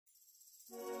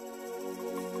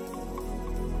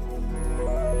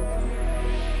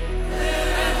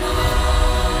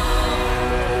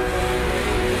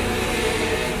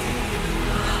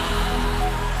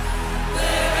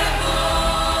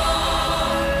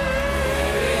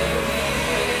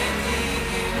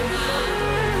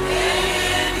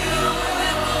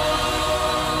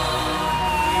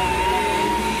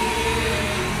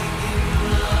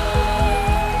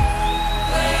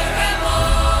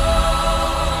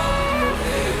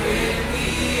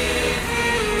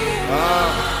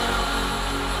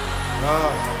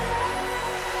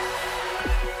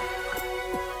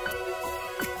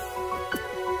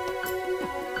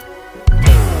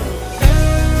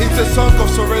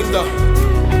surrender.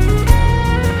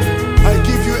 I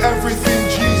give you everything,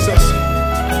 Jesus.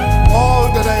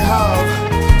 All that I have,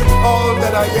 all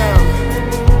that I am,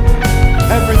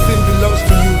 everything belongs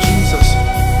to you, Jesus.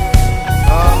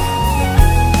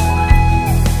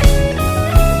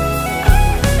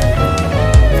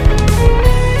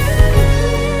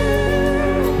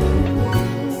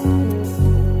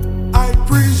 I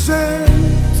present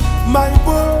my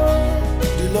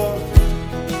body, Lord,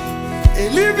 a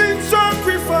living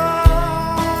sacrifice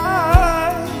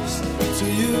to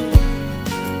you.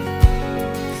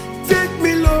 Take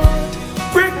me, Lord,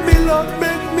 break me, Lord,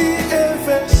 make me a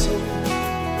vessel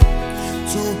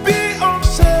to be of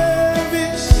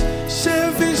service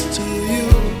to you.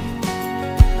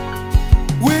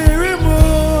 Where am I?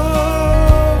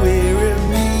 Where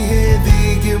am I?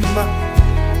 Digima.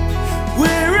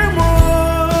 Where am I?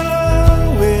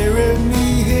 Where am I?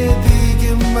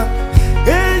 Digima.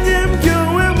 Enyem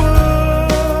kyowema.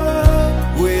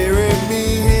 Where am I?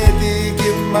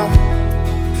 Digima.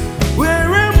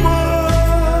 Where am I?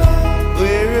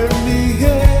 Where am I?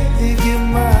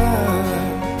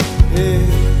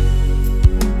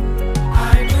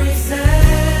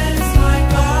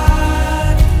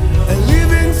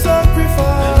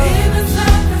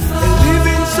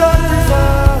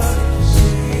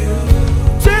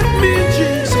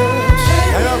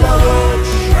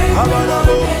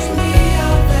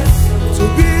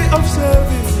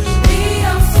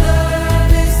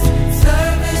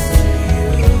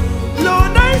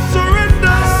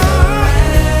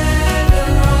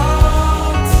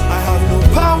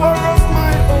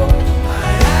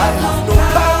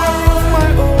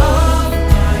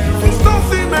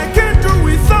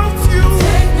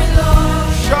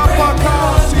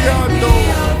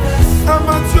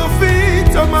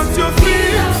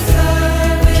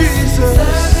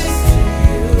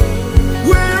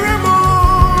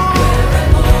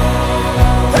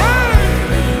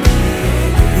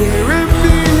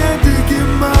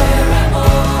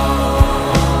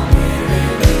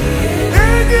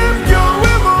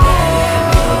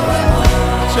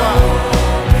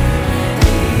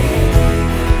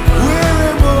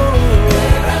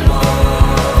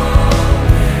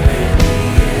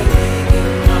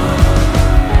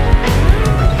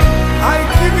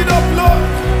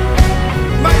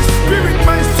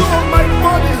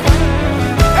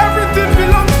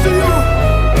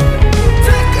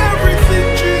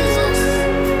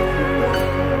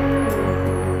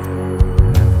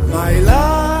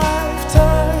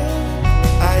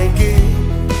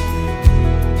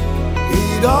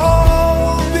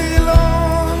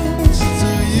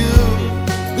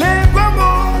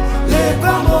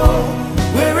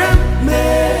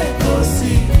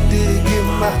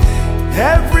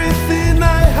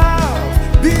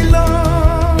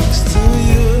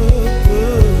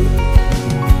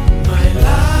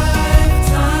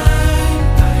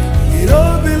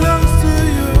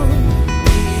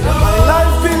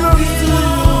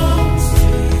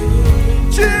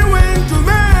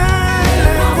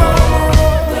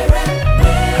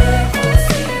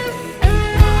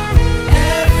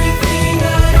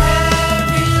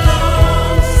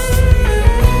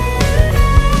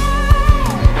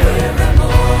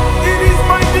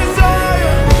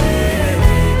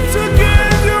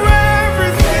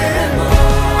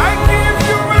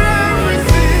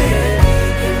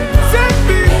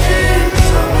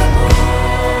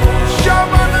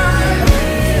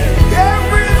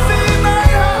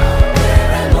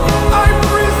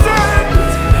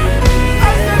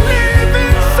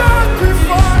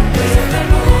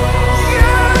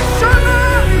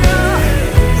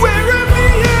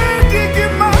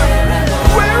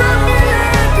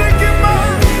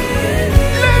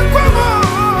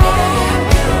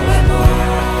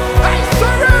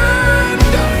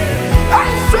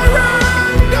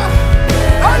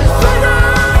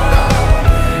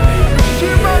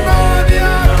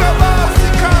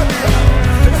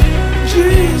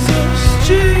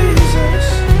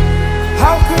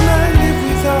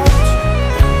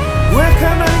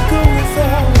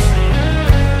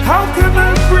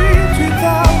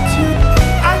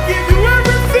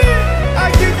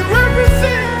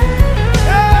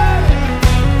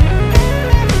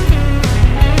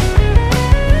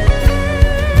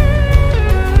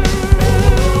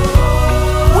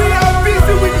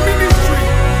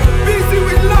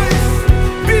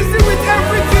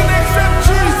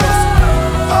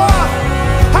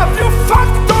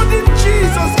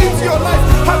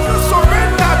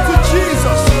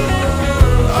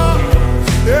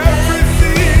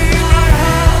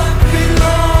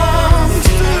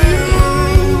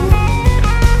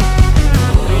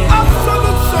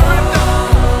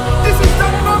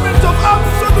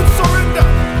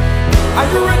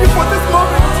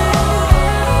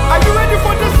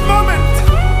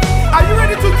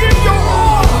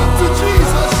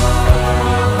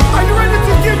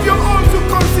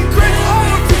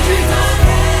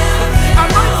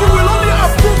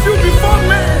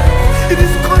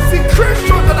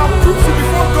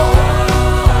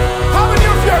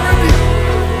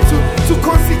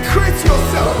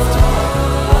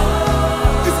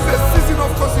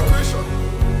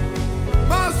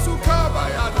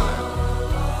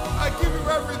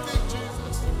 everything